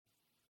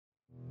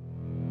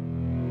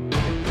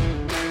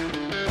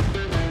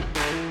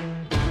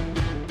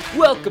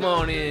Welcome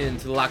on in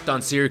to the Locked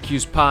On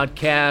Syracuse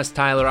podcast.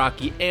 Tyler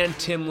Aki and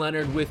Tim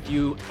Leonard with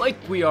you like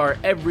we are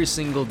every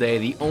single day,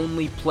 the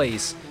only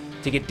place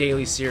to get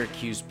daily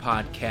Syracuse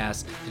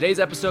podcasts. Today's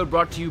episode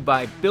brought to you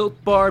by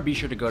Built Bar. Be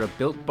sure to go to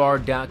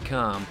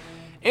BuiltBar.com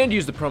and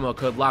use the promo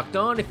code Locked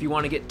On if you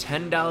want to get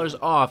 $10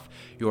 off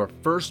your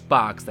first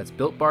box. That's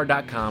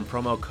BuiltBar.com,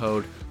 promo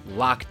code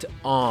Locked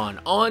On.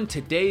 On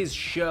today's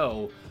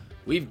show,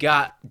 we've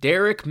got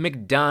Derek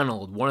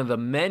McDonald, one of the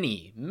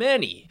many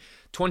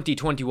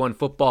 2021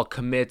 football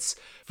commits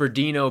for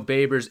Dino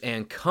Babers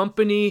and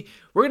company.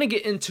 We're going to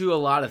get into a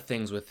lot of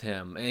things with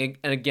him. And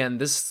again,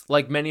 this,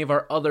 like many of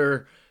our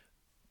other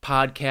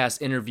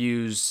podcast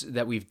interviews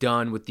that we've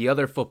done with the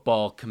other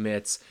football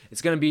commits,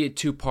 it's going to be a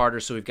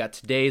two-parter. So we've got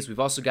today's, we've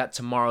also got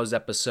tomorrow's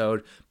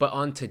episode. But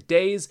on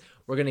today's,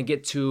 we're going to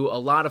get to a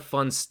lot of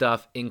fun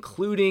stuff,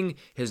 including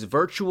his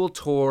virtual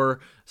tour,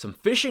 some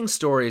fishing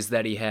stories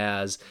that he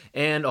has,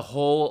 and a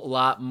whole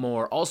lot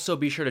more. Also,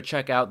 be sure to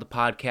check out the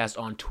podcast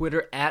on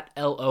Twitter at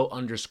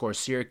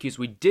 @LO_Syracuse.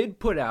 We did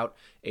put out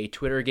a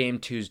Twitter Game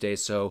Tuesday,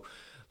 so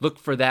look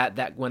for that.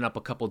 That went up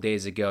a couple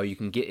days ago. You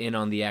can get in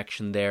on the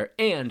action there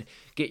and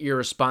get your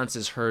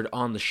responses heard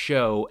on the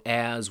show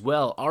as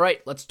well. All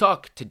right, let's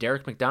talk to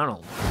Derek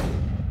McDonald.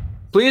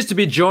 Pleased to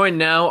be joined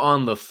now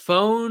on the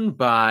phone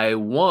by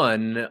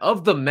one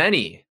of the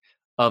many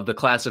of the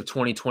class of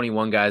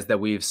 2021 guys that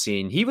we've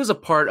seen. He was a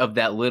part of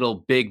that little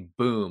big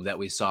boom that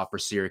we saw for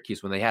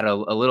Syracuse when they had a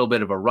little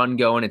bit of a run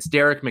going. It's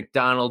Derek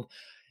McDonald,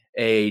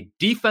 a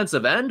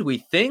defensive end, we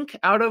think,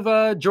 out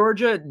of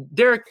Georgia.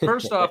 Derek,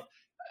 first off,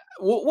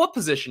 what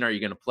position are you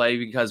going to play?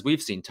 Because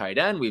we've seen tight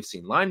end, we've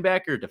seen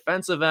linebacker,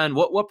 defensive end.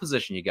 What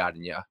position you got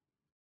in you?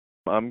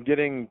 I'm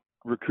getting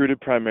recruited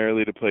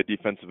primarily to play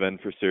defensive end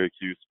for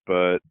Syracuse,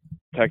 but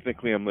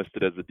technically I'm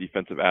listed as a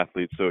defensive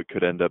athlete, so it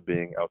could end up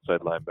being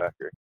outside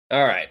linebacker.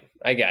 All right,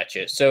 I got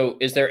you. So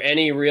is there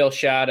any real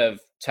shot of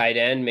tight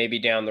end maybe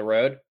down the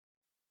road?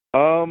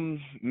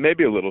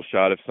 Maybe a little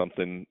shot if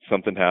something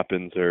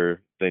happens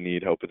or they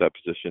need help with that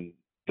position.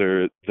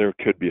 There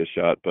could be a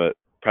shot, but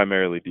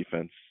primarily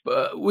defense.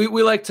 We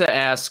like to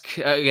ask,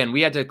 again,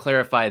 we had to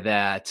clarify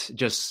that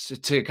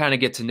just to kind of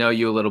get to know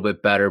you a little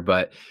bit better,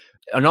 but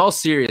in all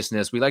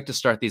seriousness, we like to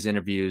start these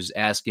interviews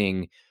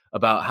asking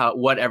about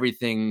what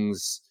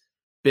everything's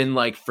been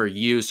like for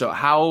you. So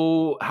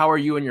how are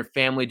you and your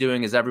family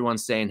doing? Is everyone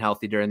staying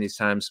healthy during these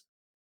times?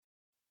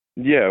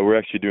 Yeah, we're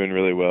actually doing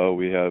really well.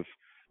 We have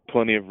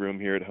plenty of room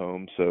here at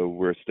home, so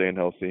we're staying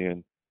healthy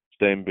and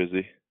staying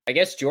busy. I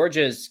guess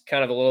Georgia's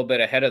kind of a little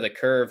bit ahead of the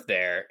curve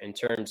there in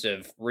terms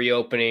of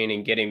reopening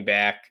and getting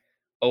back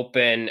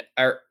open.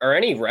 Are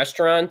any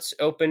restaurants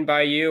open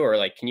by you, or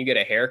like, can you get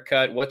a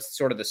haircut? What's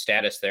sort of the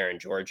status there in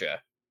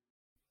Georgia?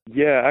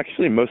 Yeah,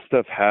 actually most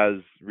stuff has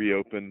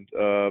reopened.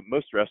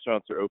 Most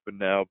restaurants are open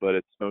now, but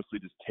it's mostly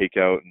just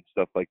takeout and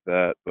stuff like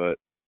that. But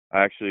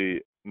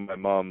my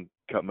mom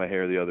cut my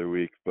hair the other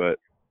week, but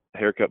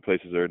haircut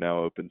places are now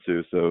open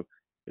too. So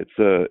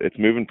it's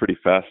moving pretty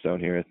fast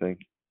down here, I think.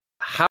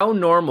 How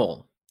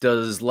normal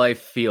does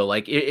life feel?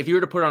 Like if you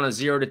were to put on a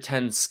 0 to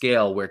 10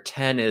 scale where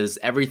 10 is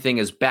everything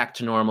is back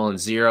to normal and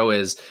 0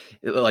 is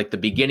like the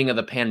beginning of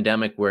the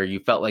pandemic where you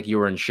felt like you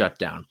were in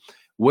shutdown,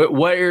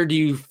 where do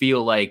you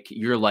feel like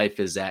your life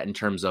is at in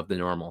terms of the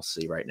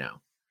normalcy right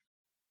now?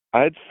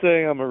 I'd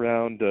say I'm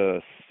around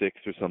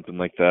 6 or something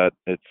like that.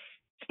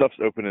 Stuff's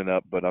opening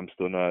up, but I'm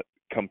still not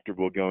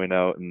comfortable going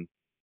out and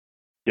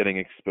getting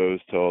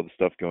exposed to all the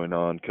stuff going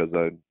on because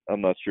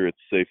I'm not sure it's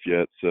safe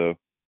yet. So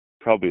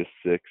probably a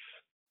 6.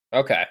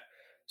 Okay.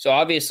 So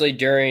obviously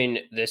during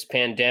this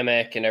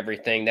pandemic and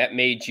everything, that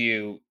made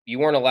you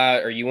weren't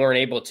allowed, or you weren't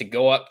able to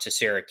go up to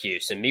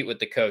Syracuse and meet with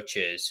the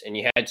coaches, and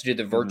you had to do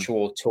the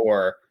virtual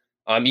tour.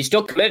 You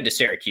still committed to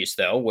Syracuse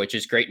though, which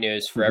is great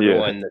news for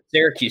everyone, the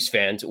Syracuse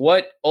fans.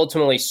 What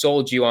ultimately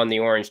sold you on the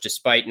Orange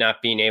despite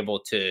not being able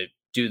to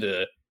do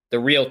the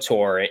real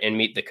tour and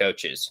meet the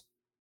coaches?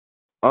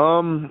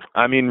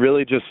 I mean,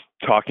 really just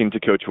talking to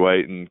Coach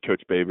White and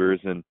Coach Babers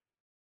and,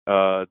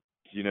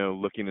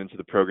 looking into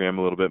the program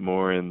a little bit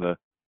more in the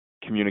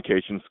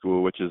communication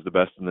school, which is the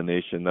best in the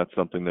nation. That's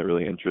something that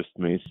really interests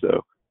me.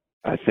 So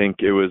I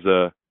think it was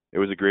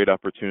a great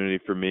opportunity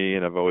for me,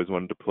 and I've always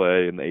wanted to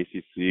play in the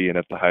ACC and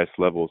at the highest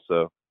level.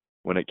 So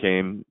when it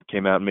came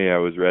at me, I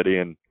was ready,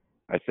 and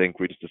I think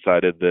we just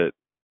decided that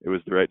it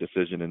was the right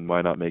decision, and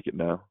why not make it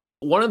now?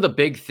 One of the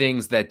big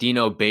things that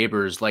Dino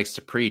Babers likes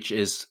to preach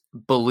is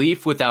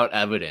belief without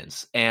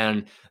evidence.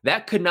 And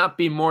that could not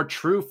be more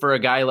true for a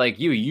guy like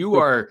you. You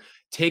are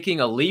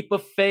taking a leap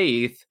of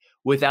faith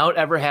without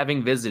ever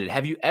having visited.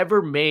 Have you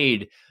ever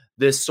made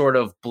this sort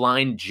of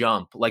blind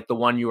jump like the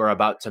one you are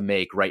about to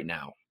make right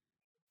now?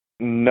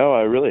 No,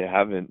 I really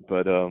haven't.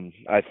 But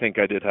I think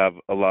I did have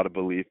a lot of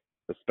belief,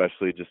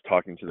 especially just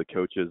talking to the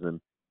coaches and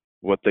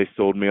what they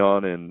sold me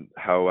on and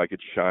how I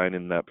could shine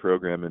in that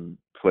program and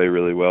play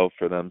really well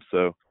for them.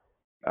 So,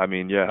 I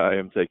mean, yeah, I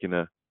am taking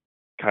a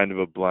kind of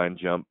a blind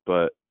jump,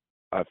 but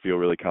I feel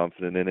really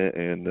confident in it.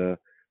 And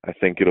I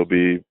think it'll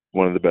be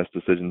one of the best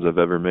decisions I've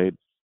ever made.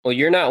 Well,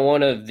 you're not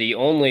one of the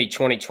only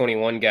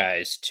 2021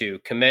 guys to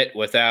commit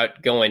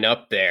without going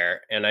up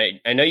there. And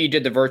I know you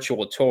did the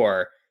virtual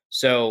tour.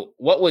 So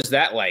what was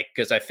that like?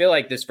 Because I feel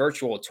like this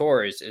virtual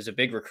tour is a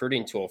big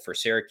recruiting tool for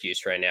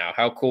Syracuse right now.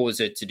 How cool is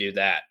it to do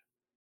that?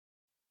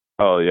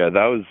 Oh yeah,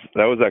 that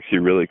was actually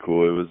really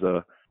cool. It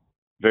was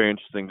very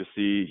interesting to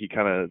see. He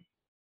kind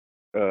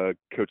of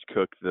Coach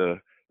Cook, the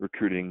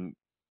recruiting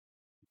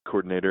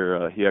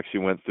coordinator, he actually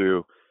went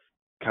through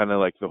kind of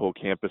like the whole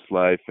campus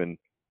life and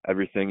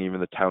everything, even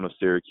the town of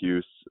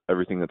Syracuse,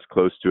 everything that's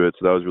close to it.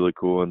 So that was really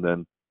cool. And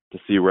then to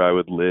see where I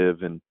would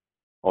live and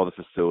all the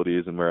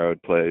facilities and where I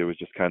would play, it was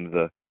just kind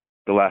of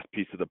the last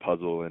piece of the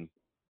puzzle, and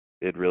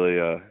it really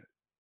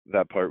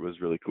that part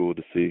was really cool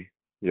to see.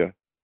 Yeah.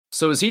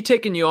 So is he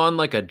taking you on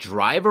like a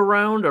drive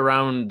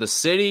around the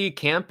city,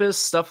 campus,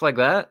 stuff like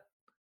that?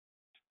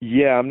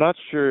 Yeah, I'm not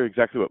sure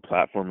exactly what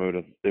platform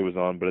it was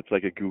on, but it's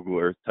like a Google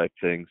Earth type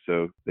thing,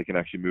 so they can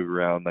actually move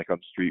around like on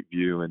Street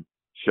View and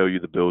show you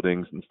the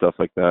buildings and stuff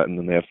like that, and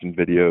then they have some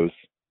videos.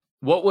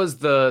 What was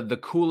the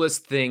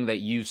coolest thing that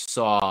you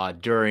saw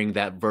during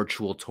that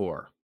virtual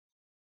tour?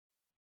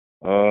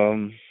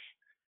 Um,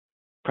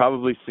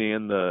 Probably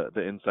seeing the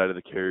inside of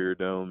the Carrier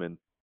Dome, and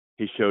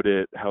he showed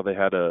it how they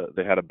had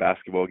a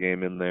basketball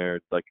game in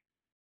there, like,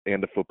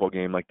 and a football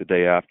game like the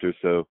day after.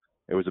 So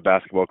it was a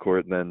basketball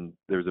court, and then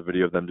there was a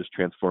video of them just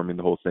transforming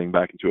the whole thing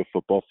back into a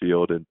football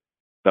field, and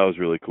that was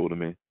really cool to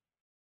me.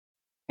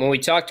 When we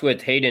talked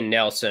with Hayden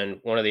Nelson,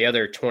 one of the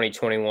other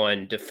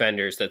 2021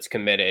 defenders that's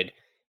committed,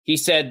 he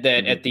said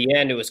that Hmm. at the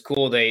end it was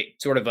cool they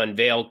sort of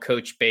unveiled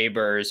Coach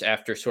Babers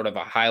after sort of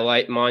a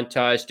highlight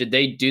montage. Did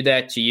they do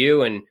that to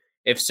you? And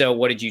if so,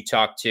 what did you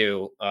talk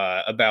to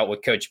about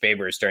with Coach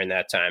Babers during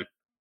that time?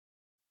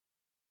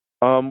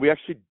 We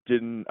actually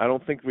didn't. I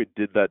don't think we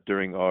did that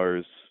during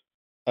ours.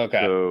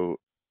 Okay. So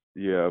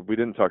yeah, we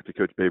didn't talk to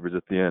Coach Babers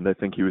at the end. I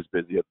think he was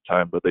busy at the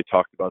time, but they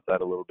talked about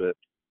that a little bit.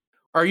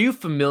 Are you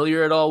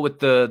familiar at all with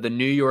the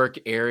New York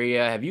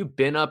area? Have you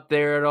been up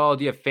there at all?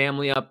 Do you have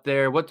family up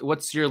there?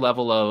 What's your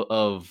level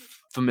of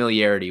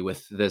familiarity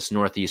with this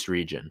Northeast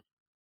region?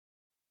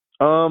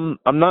 I'm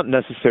not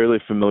necessarily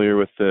familiar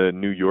with the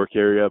New York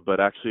area, but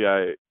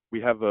actually we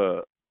have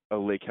a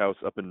lake house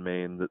up in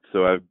Maine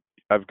so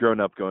I've grown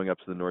up going up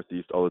to the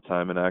Northeast all the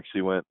time, and I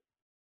actually went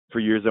for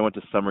years. I went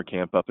to summer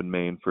camp up in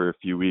Maine for a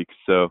few weeks,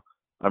 so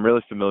I'm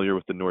really familiar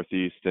with the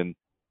Northeast, and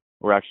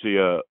we're actually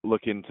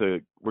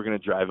we're going to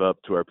drive up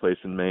to our place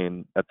in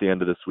Maine at the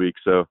end of this week.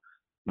 So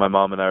my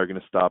mom and I are going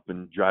to stop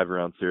and drive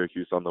around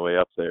Syracuse on the way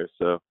up there.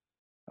 So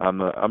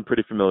I'm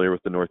pretty familiar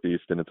with the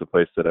Northeast, and it's a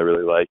place that I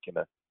really like, and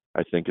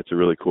I think it's a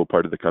really cool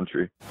part of the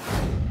country.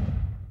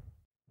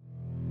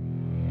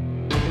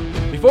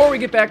 Before we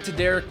get back to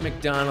Derek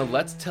McDonald,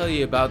 let's tell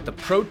you about the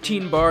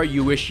protein bar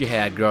you wish you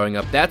had growing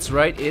up. That's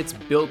right, it's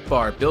Built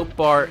Bar. Built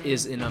Bar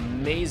is an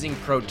amazing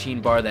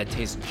protein bar that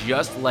tastes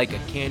just like a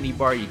candy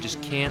bar. You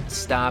just can't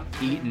stop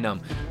eating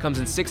them. Comes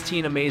in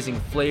 16 amazing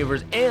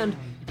flavors, and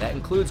that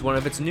includes one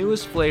of its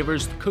newest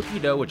flavors, cookie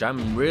dough, which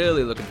I'm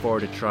really looking forward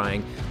to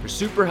trying. They're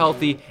super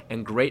healthy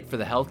and great for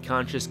the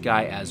health-conscious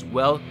guy as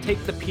well.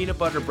 Take the peanut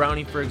butter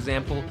brownie, for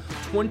example,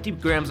 20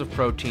 grams of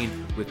protein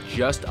with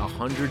just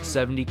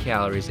 170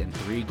 calories and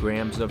 3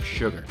 grams of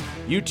sugar.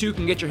 You too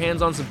can get your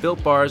hands on some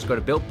Built Bars. Go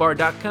to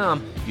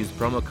BuiltBar.com, use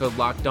the promo code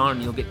LOCKEDON,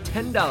 and you'll get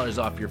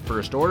 $10 off your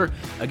first order.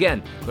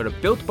 Again, go to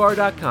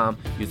BuiltBar.com,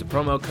 use the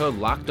promo code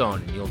LOCKEDON,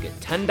 and you'll get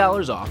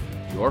 $10 off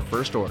your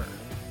first order.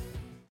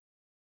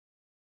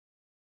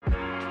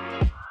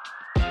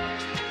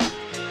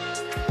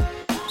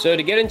 So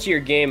to get into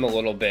your game a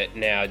little bit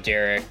now,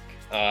 Derek,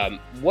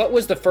 what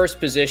was the first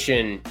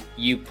position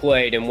you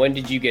played, and when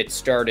did you get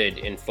started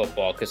in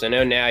football? Because I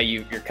know now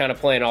you're kind of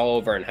playing all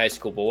over in high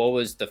school, but what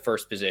was the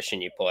first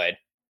position you played?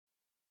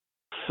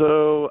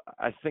 So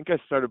I think I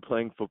started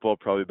playing football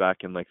probably back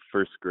in like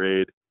first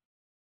grade,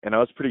 and I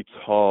was pretty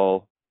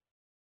tall,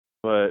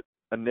 but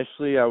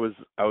initially I was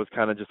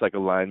kind of just like a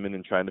lineman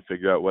and trying to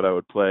figure out what I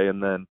would play.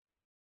 And then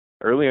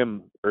early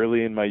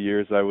in my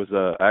years, I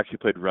actually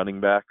played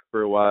running back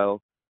for a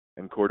while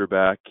and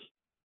quarterback.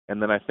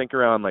 And then I think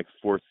around like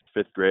fourth,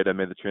 fifth grade, I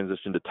made the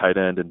transition to tight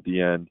end and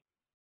D end,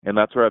 and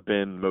that's where I've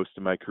been most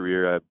of my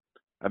career.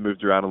 I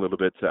moved around a little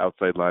bit to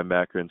outside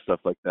linebacker and stuff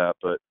like that,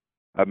 but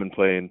I've been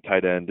playing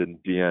tight end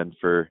and D end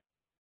for,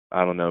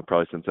 I don't know,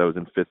 probably since I was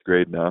in fifth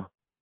grade now.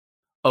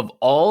 Of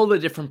all the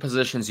different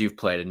positions you've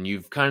played, and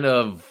you've kind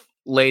of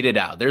laid it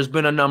out, there's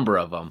been a number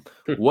of them.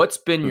 What's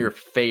been your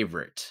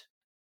favorite?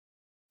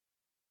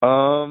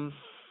 Um,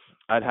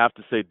 I'd have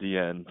to say D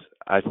end.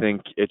 I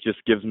think it just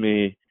gives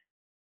me.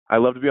 I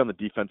love to be on the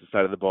defensive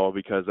side of the ball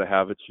because I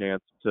have a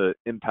chance to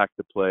impact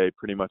the play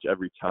pretty much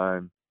every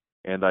time,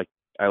 and I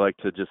like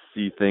to just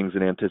see things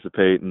and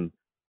anticipate and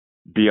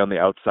be on the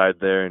outside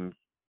there, and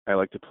I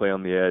like to play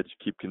on the edge,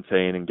 keep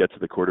contained, and get to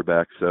the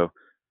quarterback. So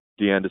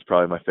D end is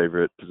probably my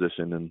favorite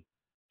position and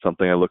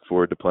something I look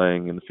forward to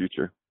playing in the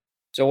future.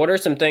 So what are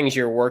some things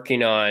you're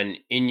working on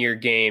in your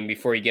game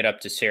before you get up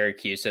to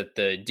Syracuse at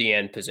the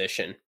DN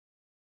position?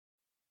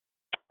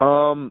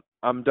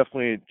 I'm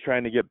definitely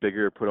trying to get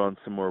bigger, put on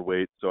some more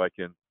weight so I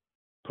can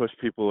push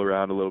people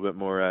around a little bit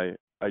more.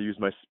 I use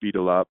my speed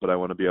a lot, but I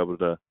want to be able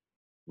to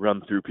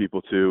run through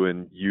people too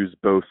and use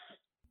both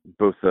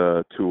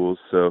tools.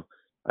 So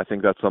I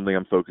think that's something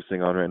I'm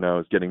focusing on right now,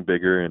 is getting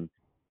bigger and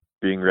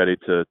being ready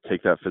to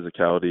take that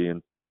physicality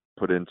and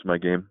put it into my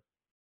game.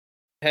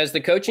 Has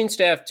the coaching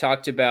staff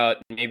talked about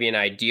maybe an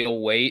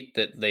ideal weight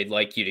that they'd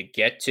like you to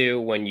get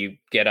to when you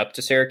get up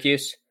to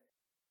Syracuse?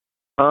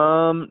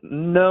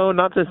 No,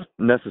 not just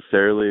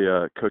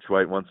necessarily. Coach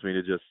White wants me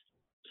to just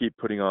keep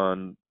putting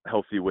on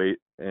healthy weight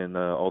and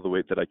all the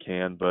weight that I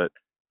can. But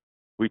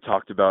we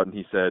talked about, and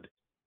he said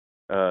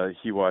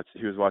he was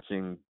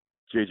watching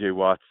J.J.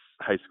 Watt's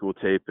high school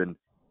tape, and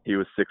he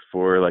was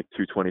 6'4", like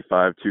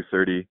 225,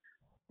 230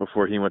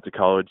 before he went to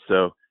college.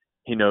 So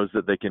he knows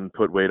that they can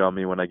put weight on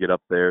me when I get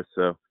up there.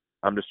 So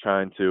I'm just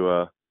trying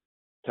to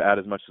add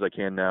as much as I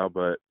can now,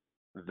 but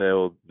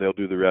they'll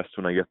do the rest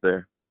when I get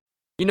there.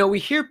 You know, we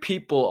hear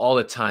people all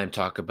the time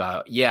talk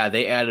about, yeah,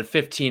 they added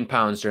 15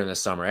 pounds during the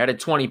summer, added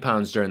 20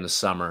 pounds during the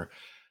summer.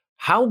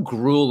 How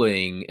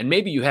grueling, and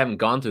maybe you haven't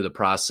gone through the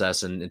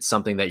process and it's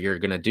something that you're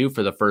going to do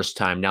for the first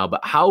time now,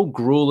 but how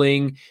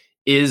grueling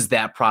is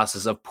that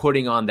process of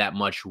putting on that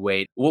much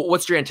weight?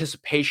 What's your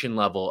anticipation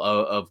level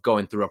of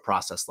going through a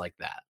process like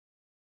that?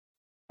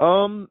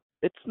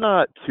 It's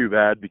not too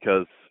bad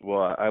because,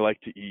 well, I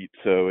like to eat,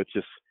 so it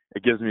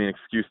gives me an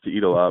excuse to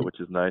eat a lot, which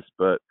is nice.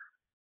 But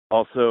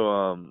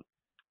also,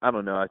 I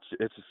don't know,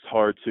 it's just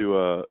hard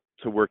to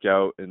work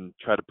out and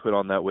try to put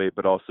on that weight,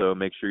 but also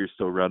make sure you're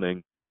still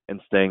running and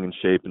staying in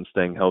shape and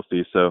staying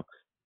healthy. So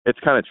it's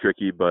kind of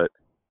tricky, but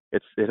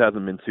it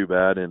hasn't been too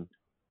bad, and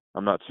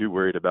I'm not too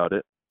worried about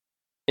it.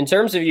 In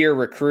terms of your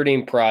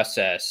recruiting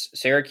process,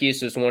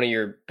 Syracuse was one of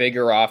your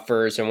bigger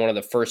offers and one of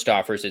the first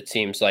offers, it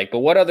seems like. But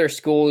what other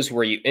schools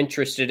were you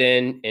interested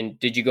in? And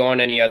did you go on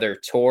any other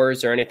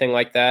tours or anything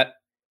like that?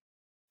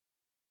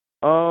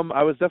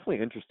 I was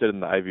definitely interested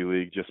in the Ivy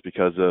League just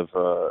because of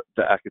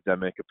the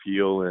academic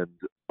appeal, and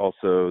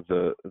also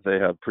they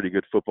have pretty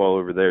good football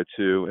over there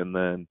too. And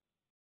then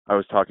I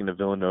was talking to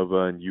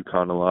Villanova and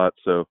UConn a lot,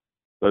 so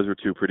those were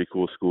two pretty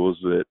cool schools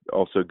with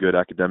also good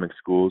academic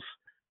schools.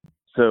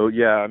 So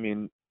yeah, I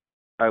mean,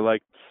 I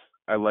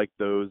liked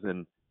those,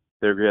 and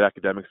they're great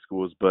academic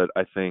schools, but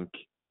I think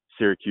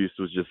Syracuse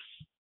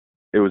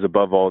was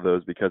above all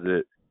those because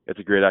it's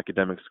a great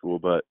academic school,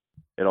 but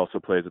it also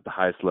plays at the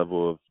highest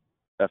level of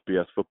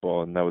FBS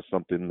football, and that was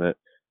something that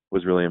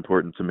was really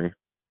important to me.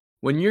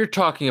 When you're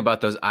talking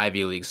about those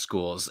Ivy League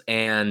schools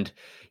and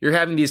you're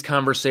having these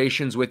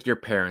conversations with your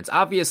parents,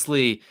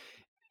 obviously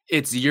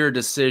it's your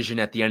decision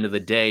at the end of the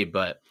day,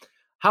 but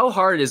how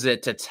hard is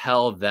it to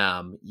tell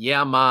them,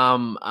 yeah,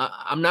 Mom,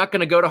 I'm not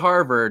going to go to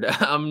Harvard.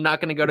 I'm not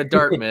going to go to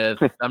Dartmouth.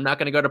 I'm not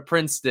going to go to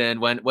Princeton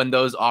when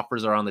those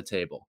offers are on the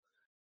table?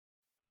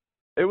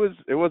 It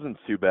wasn't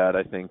too bad,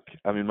 I think.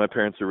 I mean, my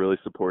parents are really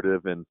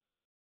supportive, and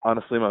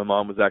honestly, my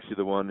mom was actually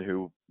the one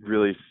who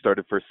really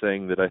started first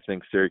saying that I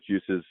think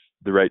Syracuse is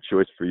the right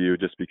choice for you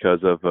just because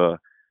of the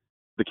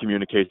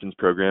communications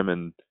program.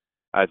 And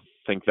I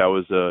think that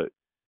was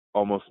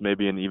almost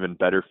maybe an even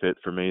better fit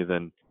for me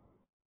than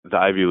the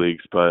Ivy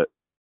Leagues, but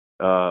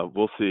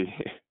we'll see.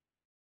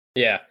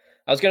 Yeah.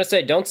 I was going to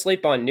say, don't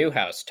sleep on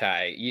Newhouse,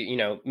 Ty. You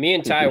know, me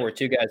and Ty were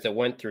two guys that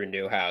went through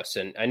Newhouse,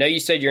 and I know you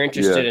said you're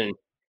interested in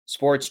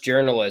sports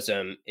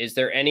journalism. Is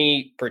there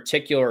any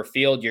particular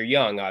field, you're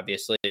young,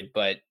 obviously,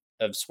 but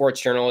of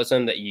sports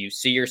journalism that you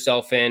see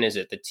yourself in? Is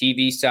it the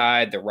TV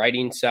side, the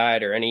writing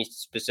side, or any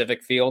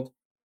specific field?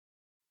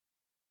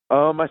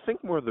 I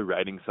think more the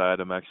writing side.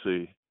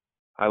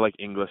 I like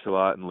English a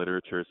lot and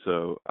literature,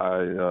 so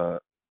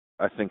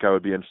I think I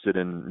would be interested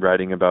in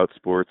writing about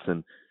sports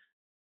and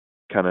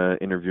kind of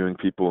interviewing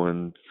people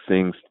and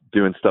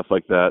doing stuff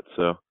like that.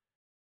 So,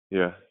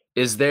 yeah.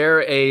 Is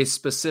there a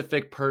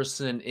specific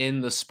person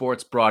in the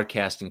sports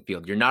broadcasting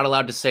field? You're not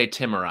allowed to say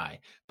Tim or I,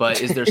 but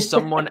is there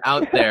someone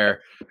out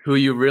there who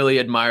you really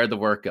admire the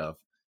work of?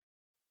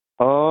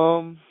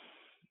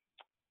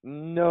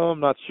 No,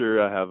 I'm not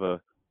sure I have a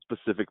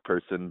specific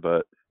person,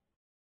 but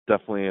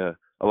definitely a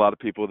lot of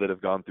people that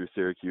have gone through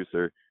Syracuse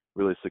are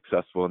really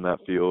successful in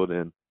that field,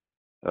 and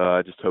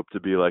I just hope to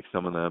be like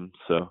some of them.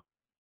 So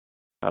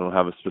I don't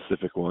have a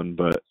specific one,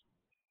 but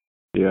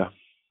yeah.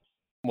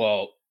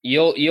 Well,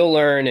 you'll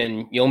learn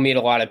and you'll meet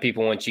a lot of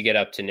people once you get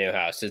up to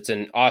Newhouse. It's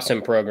an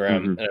awesome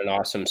program and an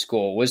awesome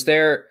school. Was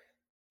there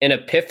an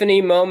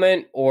epiphany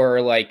moment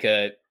or like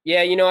I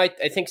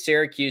think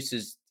Syracuse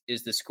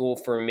is the school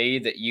for me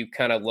that you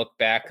kind of look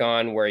back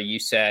on where you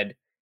said,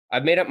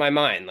 I've made up my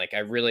mind. Like, I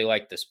really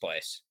like this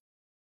place.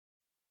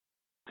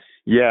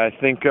 Yeah, I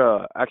think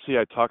actually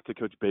I talked to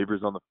Coach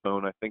Babers on the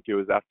phone. I think it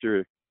was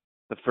after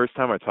the first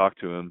time I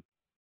talked to him,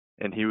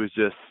 and he was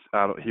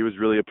he was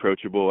really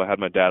approachable. I had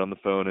my dad on the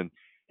phone, and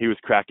he was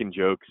cracking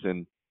jokes,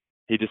 and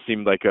he just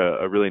seemed like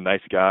a really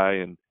nice guy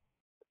and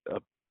a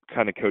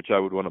kind of coach I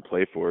would want to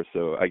play for.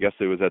 So I guess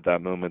it was at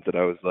that moment that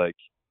I was like,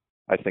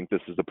 I think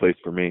this is the place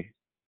for me.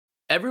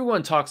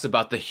 Everyone talks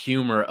about the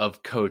humor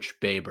of Coach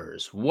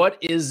Babers. What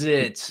is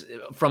it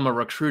from a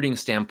recruiting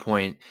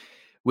standpoint?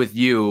 with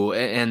you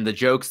and the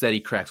jokes that he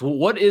cracks. Well,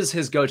 what is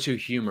his go-to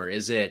humor?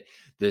 Is it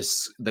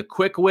the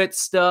quick wit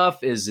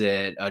stuff? Is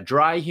it a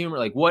dry humor?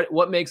 Like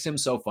what makes him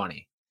so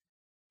funny?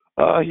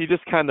 He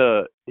kind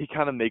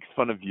of makes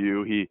fun of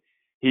you. He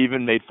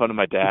even made fun of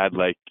my dad.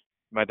 Like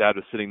my dad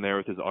was sitting there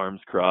with his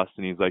arms crossed,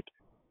 and he's like,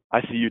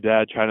 "I see you,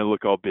 Dad, trying to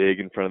look all big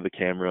in front of the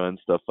camera and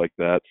stuff like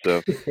that."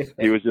 So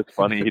he was just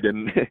funny. He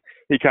didn't.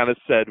 He kind of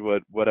said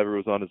whatever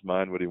was on his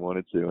mind, what he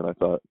wanted to, and I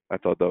thought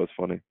that was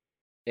funny.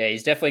 Yeah,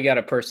 he's definitely got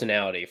a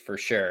personality for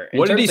sure.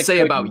 What did he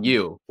say about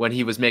you when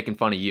he was making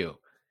fun of you?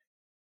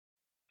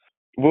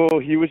 Well,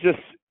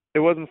 it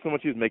wasn't so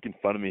much he was making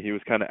fun of me. He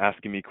was kind of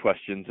asking me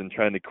questions and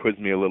trying to quiz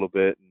me a little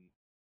bit.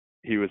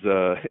 He was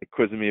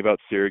quizzing me about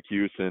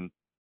Syracuse and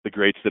the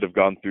greats that have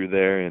gone through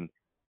there, and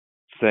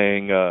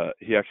saying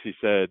he actually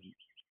said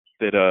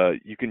that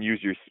you can use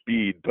your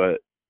speed,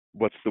 but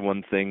what's the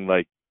one thing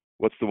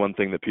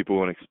that people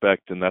won't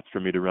expect, and that's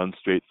for me to run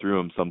straight through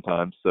them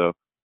sometimes. So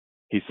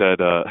he said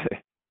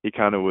he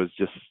kind of was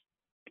just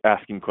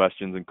asking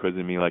questions and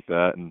quizzing me like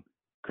that and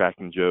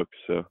cracking jokes.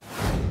 So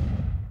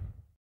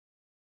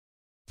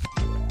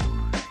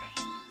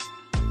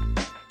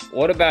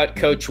what about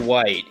Coach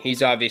White?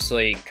 He's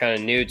obviously kind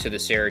of new to the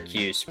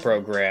Syracuse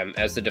program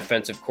as the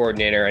defensive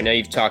coordinator. I know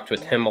you've talked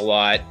with him a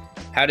lot.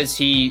 How does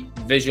he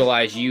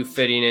visualize you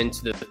fitting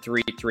into the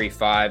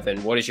 3-3-5,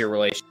 and what is your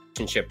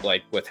relationship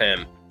like with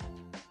him?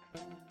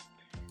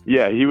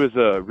 Yeah, he was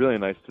really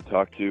nice to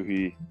talk to.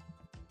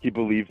 He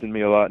believes in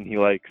me a lot, and he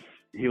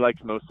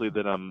likes mostly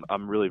that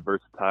I'm really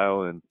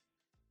versatile and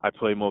I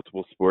play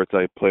multiple sports.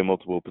 I play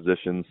multiple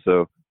positions,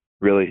 so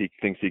really he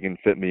thinks he can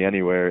fit me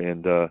anywhere.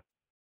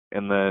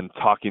 And then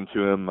talking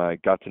to him, I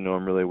got to know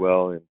him really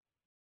well, and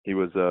he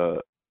was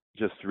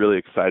just really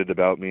excited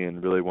about me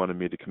and really wanted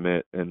me to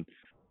commit. And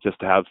just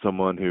to have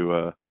someone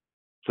who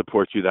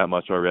supports you that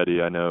much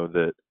already, I know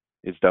that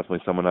is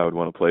definitely someone I would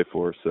want to play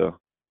for. So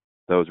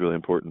that was really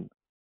important.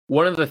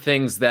 One of the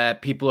things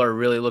that people are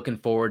really looking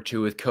forward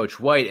to with Coach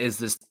White is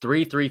this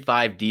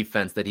 3-3-5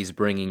 defense that he's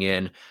bringing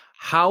in.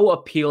 How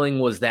appealing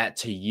was that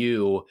to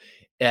you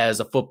as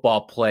a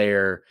football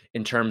player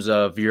in terms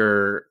of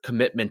your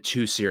commitment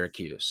to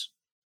Syracuse?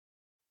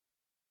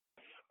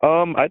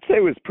 I'd say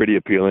it was pretty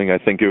appealing. I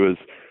think it was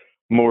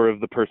more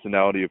of the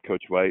personality of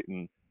Coach White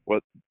and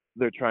what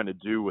they're trying to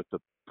do with the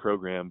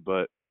program.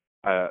 But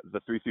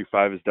the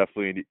 3-3-5 is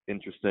definitely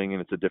interesting,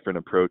 and it's a different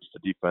approach to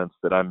defense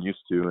that I'm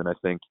used to. And I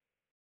think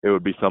it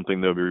would be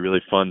something that would be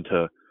really fun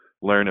to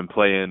learn and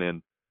play in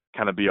and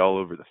kind of be all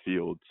over the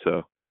field.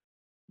 So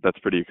that's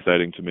pretty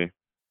exciting to me.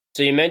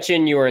 So you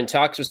mentioned you were in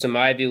talks with some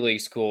Ivy League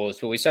schools,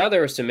 but we saw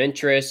there was some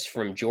interest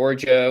from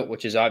Georgia,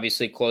 which is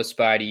obviously close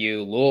by to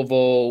you,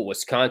 Louisville,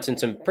 Wisconsin,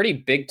 some pretty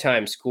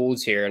big-time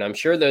schools here. And I'm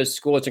sure those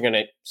schools are going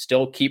to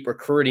still keep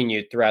recruiting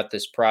you throughout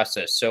this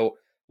process. So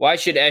why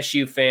should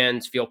SU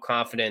fans feel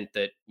confident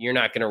that you're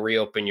not going to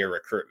reopen your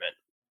recruitment?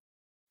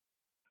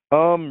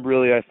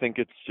 Really, I think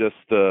it's just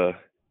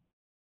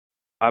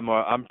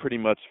I'm pretty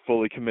much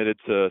fully committed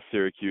to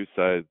Syracuse.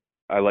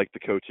 I like the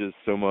coaches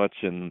so much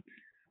and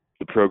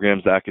the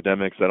program's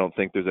academics. I don't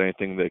think there's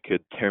anything that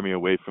could tear me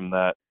away from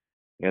that.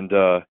 And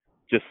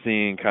just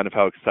seeing kind of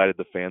how excited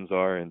the fans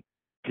are and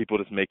people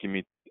just making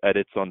me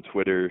edits on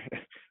Twitter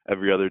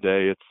every other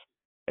day,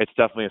 it's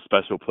definitely a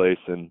special place.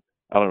 And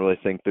I don't really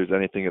think there's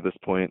anything at this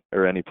point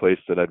or any place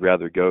that I'd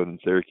rather go than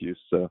Syracuse.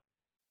 So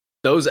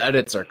those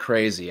edits are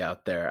crazy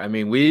out there. I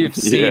mean, we've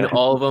seen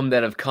all of them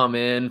that have come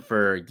in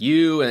for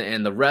you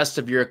and the rest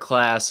of your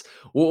class.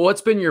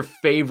 What's been your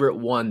favorite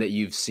one that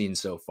you've seen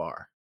so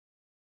far?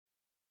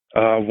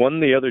 One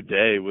the other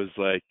day was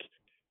like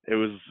it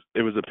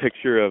was a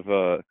picture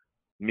of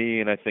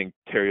me and I think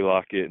Terry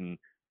Lockett and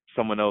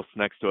someone else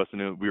next to us,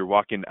 and we were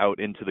walking out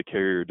into the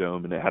Carrier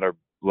Dome, and it had our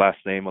last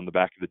name on the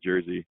back of the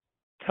jersey.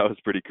 That was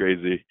pretty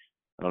crazy.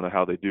 I don't know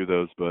how they do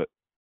those, but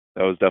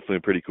that was definitely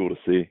pretty cool to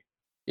see.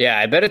 Yeah,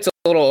 I bet it's a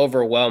little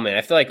overwhelming.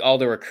 I feel like all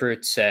the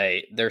recruits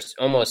say they're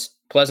almost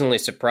pleasantly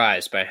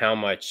surprised by how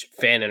much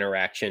fan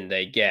interaction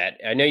they get.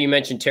 I know you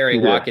mentioned Terry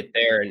Lockett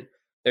there, and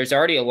there's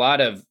already a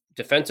lot of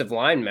defensive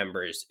line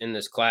members in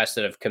this class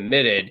that have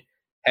committed.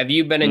 Have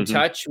you been in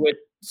touch with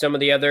some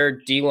of the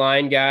other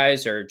D-line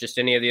guys or just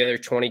any of the other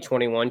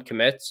 2021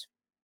 commits?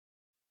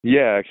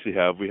 Yeah, I actually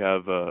have. We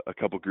have a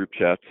couple group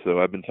chats, so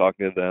I've been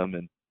talking to them,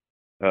 and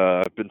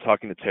I've been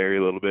talking to Terry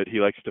a little bit. He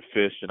likes to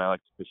fish, and I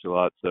like to fish a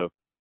lot, so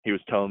he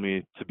was telling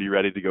me to be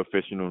ready to go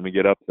fishing when we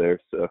get up there.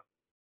 So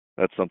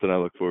that's something I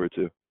look forward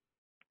to.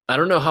 I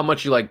don't know how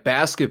much you like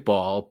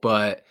basketball,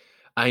 but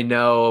I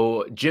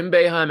know Jim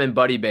Boeheim and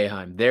Buddy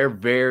Boeheim, they're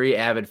very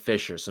avid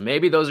fishers. So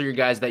maybe those are your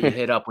guys that you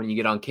hit up when you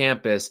get on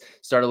campus,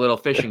 start a little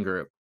fishing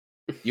group.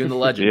 You and the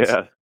Legends.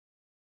 Yeah.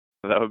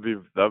 That would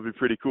be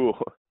pretty cool.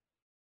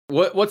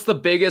 What's the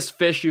biggest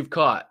fish you've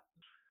caught?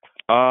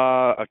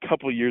 A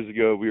couple of years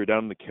ago, we were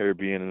down in the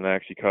Caribbean, and I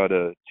actually caught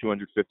a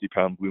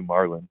 250-pound blue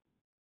marlin.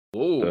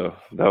 Oh,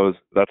 so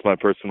that's my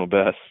personal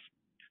best.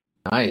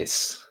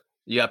 Nice.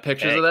 You got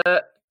pictures of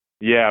that?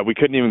 Yeah, we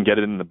couldn't even get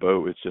it in the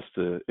boat. It's just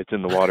it's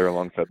in the water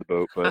alongside the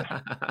boat, but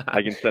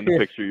I can send a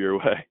picture your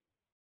way.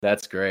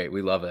 That's great.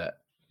 We love that.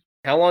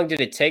 How long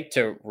did it take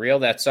to reel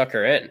that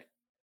sucker in?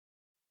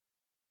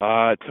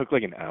 It took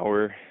like an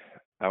hour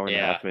and a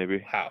Yeah. half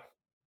maybe. Wow.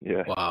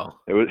 Yeah. Wow.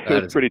 It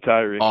was pretty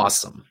tiring.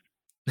 Awesome.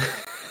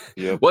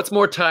 Yep. What's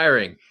more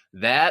tiring,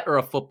 that or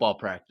a football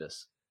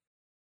practice?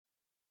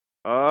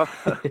 I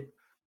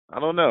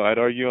don't know. I'd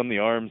argue on the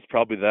arms,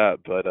 probably that,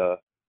 but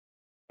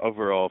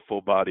overall,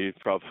 full body,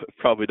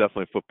 probably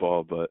definitely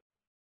football. But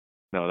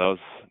no,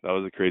 that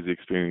was a crazy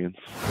experience.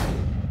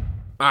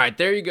 All right,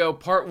 there you go.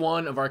 Part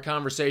 1 of our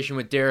conversation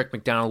with Derek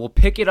McDonald. We'll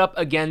pick it up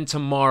again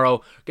tomorrow.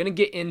 We're going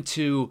to get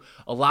into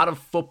a lot of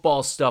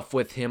football stuff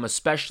with him,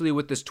 especially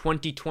with this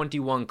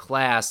 2021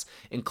 class,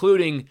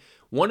 including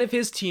one of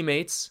his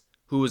teammates,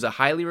 who is a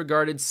highly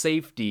regarded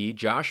safety,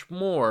 Josh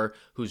Moore,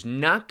 who's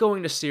not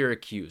going to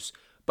Syracuse.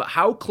 But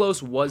how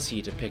close was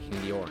he to picking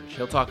the Orange?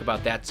 He'll talk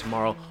about that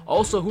tomorrow.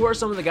 Also, who are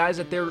some of the guys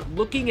that they're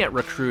looking at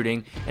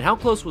recruiting, and how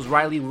close was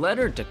Riley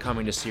Leonard to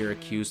coming to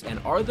Syracuse, and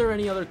are there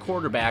any other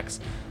quarterbacks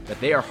that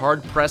they are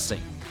hard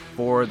pressing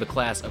for the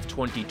class of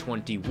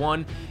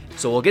 2021?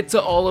 So we'll get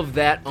to all of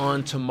that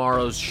on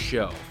tomorrow's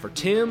show. For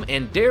Tim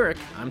and Derek,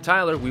 I'm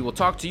Tyler. We will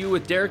talk to you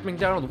with Derek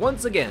McDonald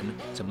once again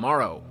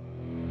tomorrow.